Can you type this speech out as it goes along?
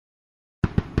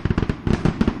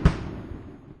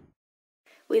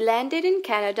We landed in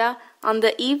Canada on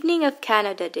the evening of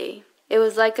Canada Day. It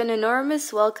was like an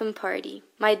enormous welcome party.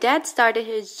 My dad started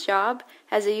his job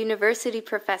as a university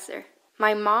professor.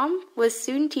 My mom was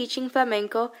soon teaching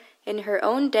flamenco in her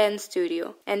own dance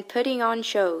studio and putting on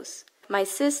shows. My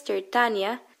sister,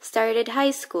 Tanya, started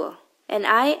high school, and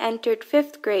I entered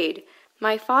 5th grade.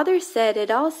 My father said it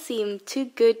all seemed too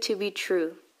good to be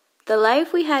true. The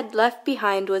life we had left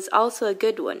behind was also a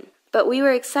good one, but we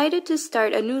were excited to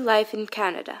start a new life in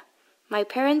Canada. My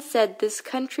parents said this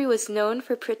country was known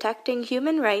for protecting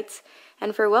human rights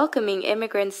and for welcoming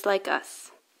immigrants like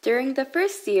us. During the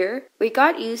first year, we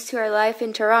got used to our life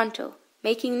in Toronto,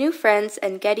 making new friends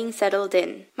and getting settled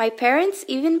in. My parents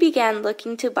even began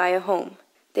looking to buy a home.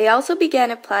 They also began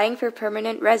applying for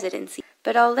permanent residency,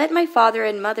 but I'll let my father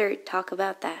and mother talk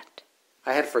about that.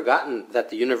 I had forgotten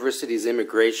that the university's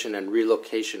immigration and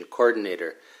relocation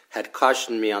coordinator had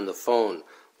cautioned me on the phone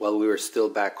while we were still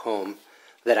back home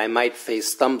that I might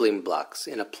face stumbling blocks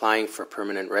in applying for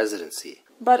permanent residency.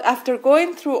 But after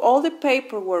going through all the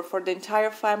paperwork for the entire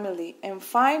family and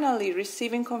finally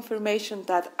receiving confirmation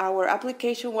that our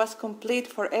application was complete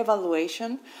for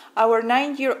evaluation, our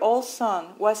 9-year-old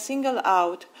son was singled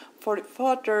out for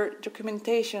further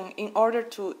documentation in order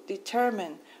to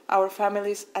determine our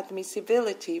family's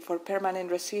admissibility for permanent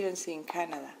residency in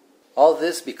Canada. All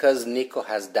this because Nico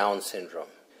has Down syndrome.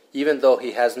 Even though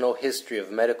he has no history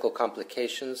of medical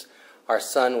complications, our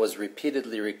son was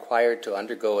repeatedly required to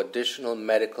undergo additional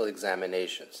medical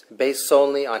examinations, based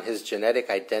solely on his genetic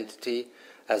identity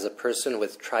as a person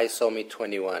with trisomy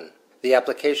 21. The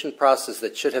application process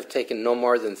that should have taken no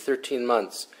more than 13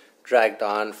 months dragged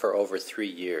on for over 3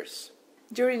 years.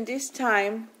 During this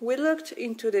time, we looked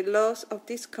into the laws of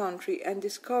this country and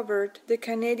discovered the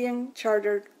Canadian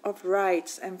Charter of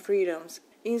Rights and Freedoms.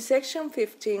 In Section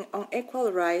 15 on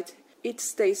Equal Rights, it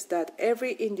states that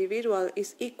every individual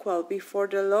is equal before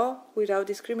the law without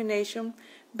discrimination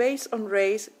based on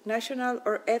race, national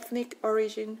or ethnic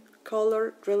origin,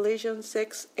 color, religion,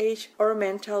 sex, age, or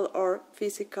mental or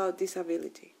physical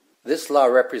disability. This law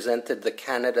represented the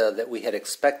Canada that we had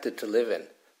expected to live in,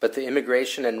 but the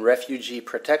Immigration and Refugee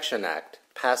Protection Act,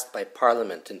 passed by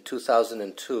Parliament in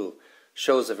 2002,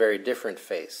 shows a very different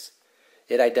face.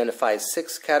 It identifies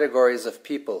 6 categories of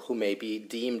people who may be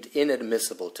deemed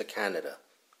inadmissible to Canada.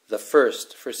 The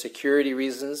first, for security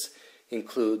reasons,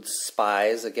 includes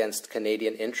spies against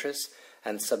Canadian interests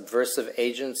and subversive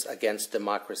agents against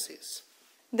democracies.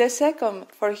 The second,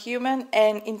 for human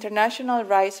and international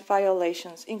rights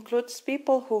violations, includes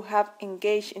people who have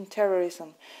engaged in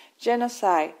terrorism,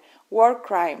 genocide, war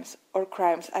crimes, or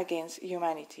crimes against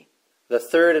humanity. The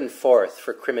third and fourth,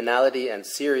 for criminality and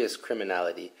serious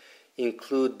criminality,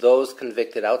 include those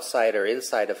convicted outside or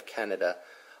inside of Canada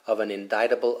of an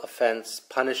indictable offense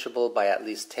punishable by at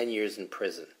least 10 years in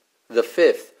prison. The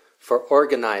fifth, for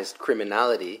organized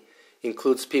criminality,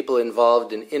 includes people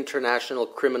involved in international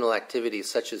criminal activities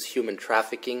such as human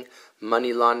trafficking,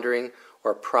 money laundering,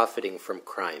 or profiting from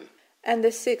crime. And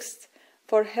the sixth,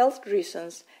 for health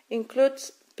reasons,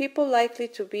 includes people likely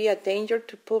to be a danger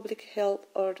to public health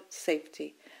or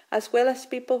safety, as well as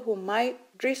people who might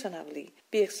reasonably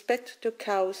be expected to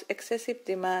cause excessive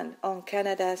demand on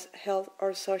Canada's health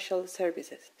or social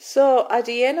services. So, at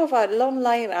the end of a long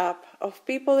lineup of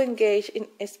people engaged in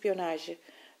espionage,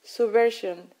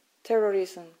 subversion,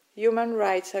 terrorism, human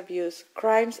rights abuse,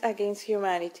 crimes against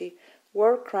humanity,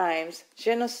 war crimes,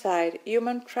 genocide,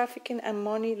 human trafficking and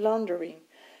money laundering,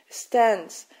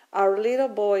 stands our little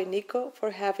boy Nico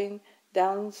for having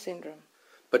Down syndrome.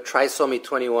 But trisomy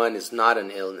 21 is not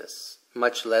an illness,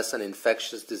 much less an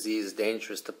infectious disease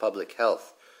dangerous to public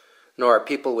health, nor are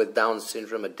people with Down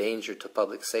syndrome a danger to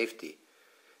public safety.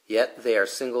 Yet they are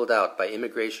singled out by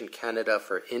Immigration Canada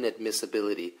for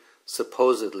inadmissibility,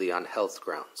 supposedly on health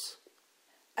grounds.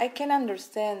 I can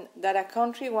understand that a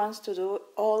country wants to do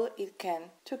all it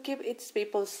can to keep its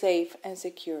people safe and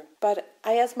secure, but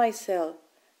I ask myself,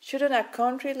 shouldn't a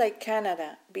country like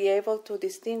Canada be able to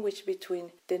distinguish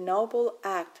between the noble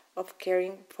act of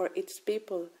caring for its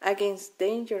people against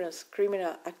dangerous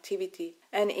criminal activity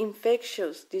and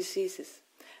infectious diseases,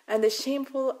 and the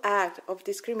shameful act of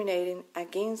discriminating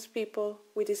against people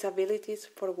with disabilities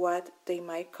for what they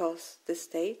might cost the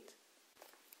state?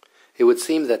 It would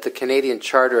seem that the Canadian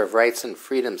Charter of Rights and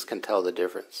Freedoms can tell the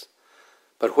difference.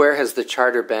 But where has the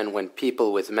Charter been when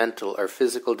people with mental or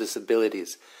physical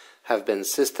disabilities have been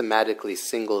systematically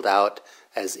singled out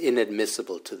as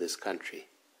inadmissible to this country?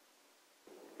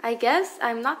 I guess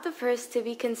I'm not the first to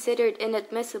be considered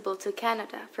inadmissible to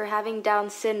Canada for having Down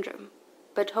syndrome,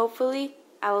 but hopefully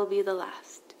I will be the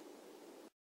last.